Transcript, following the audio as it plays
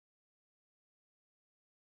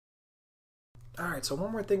All right, so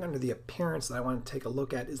one more thing under the appearance that I want to take a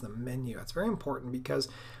look at is the menu. It's very important because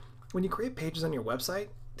when you create pages on your website,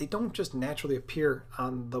 they don't just naturally appear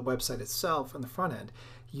on the website itself on the front end.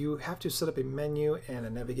 You have to set up a menu and a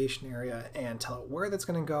navigation area and tell it where that's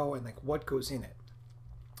going to go and like what goes in it.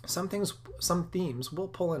 Some themes will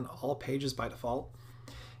pull in all pages by default.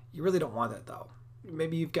 You really don't want that though.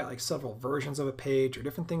 Maybe you've got like several versions of a page or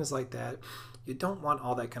different things like that. You don't want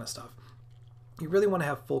all that kind of stuff. You really want to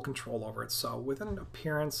have full control over it. So within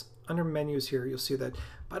appearance, under menus here, you'll see that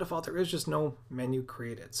by default there is just no menu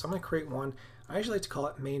created. So I'm going to create one. I usually like to call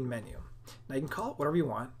it main menu. Now you can call it whatever you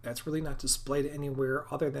want. That's really not displayed anywhere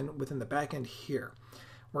other than within the back end here.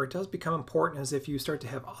 Where it does become important is if you start to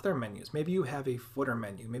have other menus. Maybe you have a footer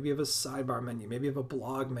menu, maybe you have a sidebar menu, maybe you have a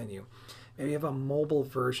blog menu, maybe you have a mobile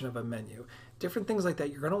version of a menu. Different things like that.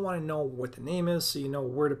 You're going to want to know what the name is so you know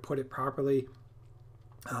where to put it properly.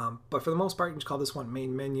 But for the most part, you can just call this one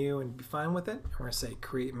main menu and be fine with it. We're going to say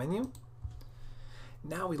create menu.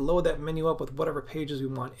 Now we load that menu up with whatever pages we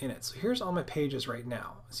want in it. So here's all my pages right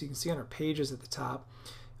now. So you can see under pages at the top,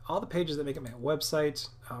 all the pages that make up my website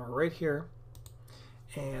are right here.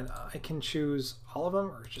 And I can choose all of them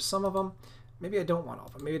or just some of them. Maybe I don't want all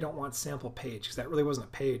of them. Maybe I don't want sample page because that really wasn't a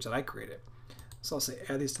page that I created. So I'll say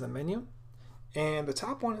add these to the menu. And the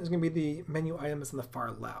top one is going to be the menu item that's on the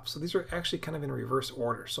far left. So these are actually kind of in reverse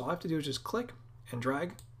order. So all I have to do is just click and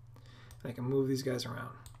drag, and I can move these guys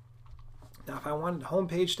around. Now if I wanted the home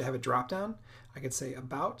page to have a drop down, I could say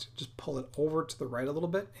about, just pull it over to the right a little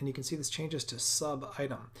bit, and you can see this changes to sub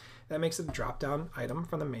item. That makes it a drop down item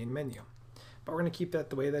from the main menu. But we're going to keep that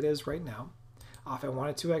the way that is right now. If I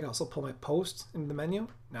wanted to, I can also pull my post into the menu.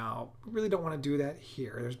 Now, we really don't want to do that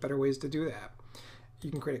here. There's better ways to do that.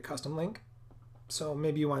 You can create a custom link. So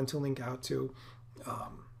maybe you want to link out to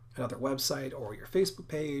another website or your Facebook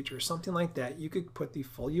page or something like that. You could put the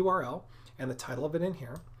full URL and the title of it in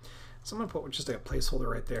here. So I'm going to put just a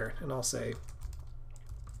placeholder right there, and I'll say,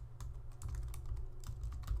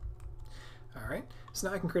 all right, so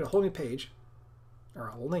now I can create a whole new page, or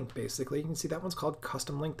a link basically. You can see that one's called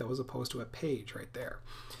custom link though, as opposed to a page right there.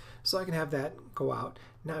 So I can have that go out.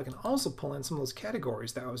 Now I can also pull in some of those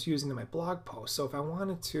categories that I was using in my blog post. So if I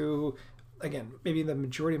wanted to, again, maybe the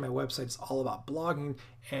majority of my website is all about blogging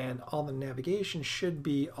and all the navigation should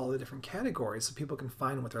be all the different categories so people can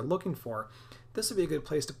find what they're looking for. This would be a good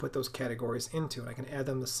place to put those categories into, and I can add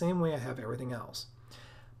them the same way I have everything else.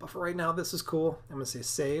 But for right now, this is cool. I'm going to say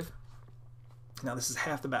save. Now this is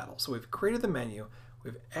half the battle. So we've created the menu,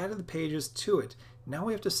 we've added the pages to it. Now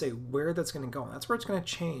we have to say where that's going to go, and that's where it's going to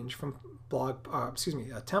change from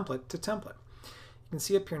template to template. You can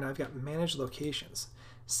see up here now I've got manage locations.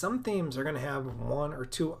 Some themes are going to have 1 or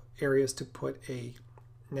 2 areas to put a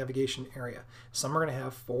navigation area. Some are going to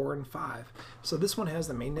have 4 and 5. So this one has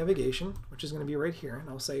the main navigation, which is going to be right here. And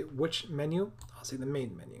I'll say which menu? I'll say the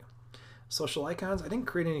main menu. Social icons, I didn't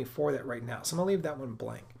create any for that right now, so I'm going to leave that one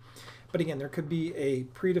blank. But again, there could be a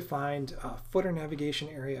predefined footer navigation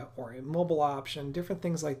area or a mobile option, different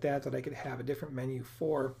things like that that I could have a different menu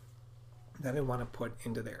for that I want to put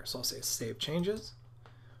into there. So I'll say save changes.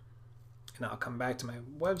 And I'll come back to my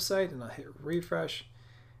website and I'll hit refresh.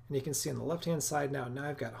 And you can see on the left-hand side now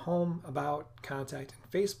I've got home, about, contact,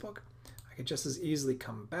 and Facebook. I could just as easily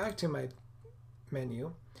come back to my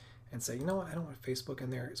menu and say, you know what, I don't want Facebook in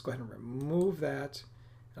there. Let's go ahead and remove that.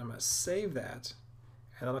 And I'm going to save that.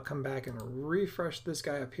 And I'll come back and refresh this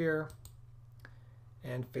guy up here.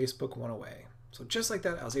 And Facebook went away. So just like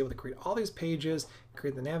that, I was able to create all these pages,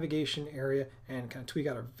 create the navigation area, and kind of tweak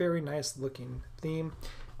out a very nice looking theme.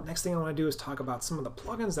 Next thing I want to do is talk about some of the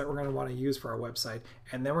plugins that we're going to want to use for our website,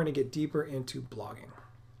 and then we're going to get deeper into blogging.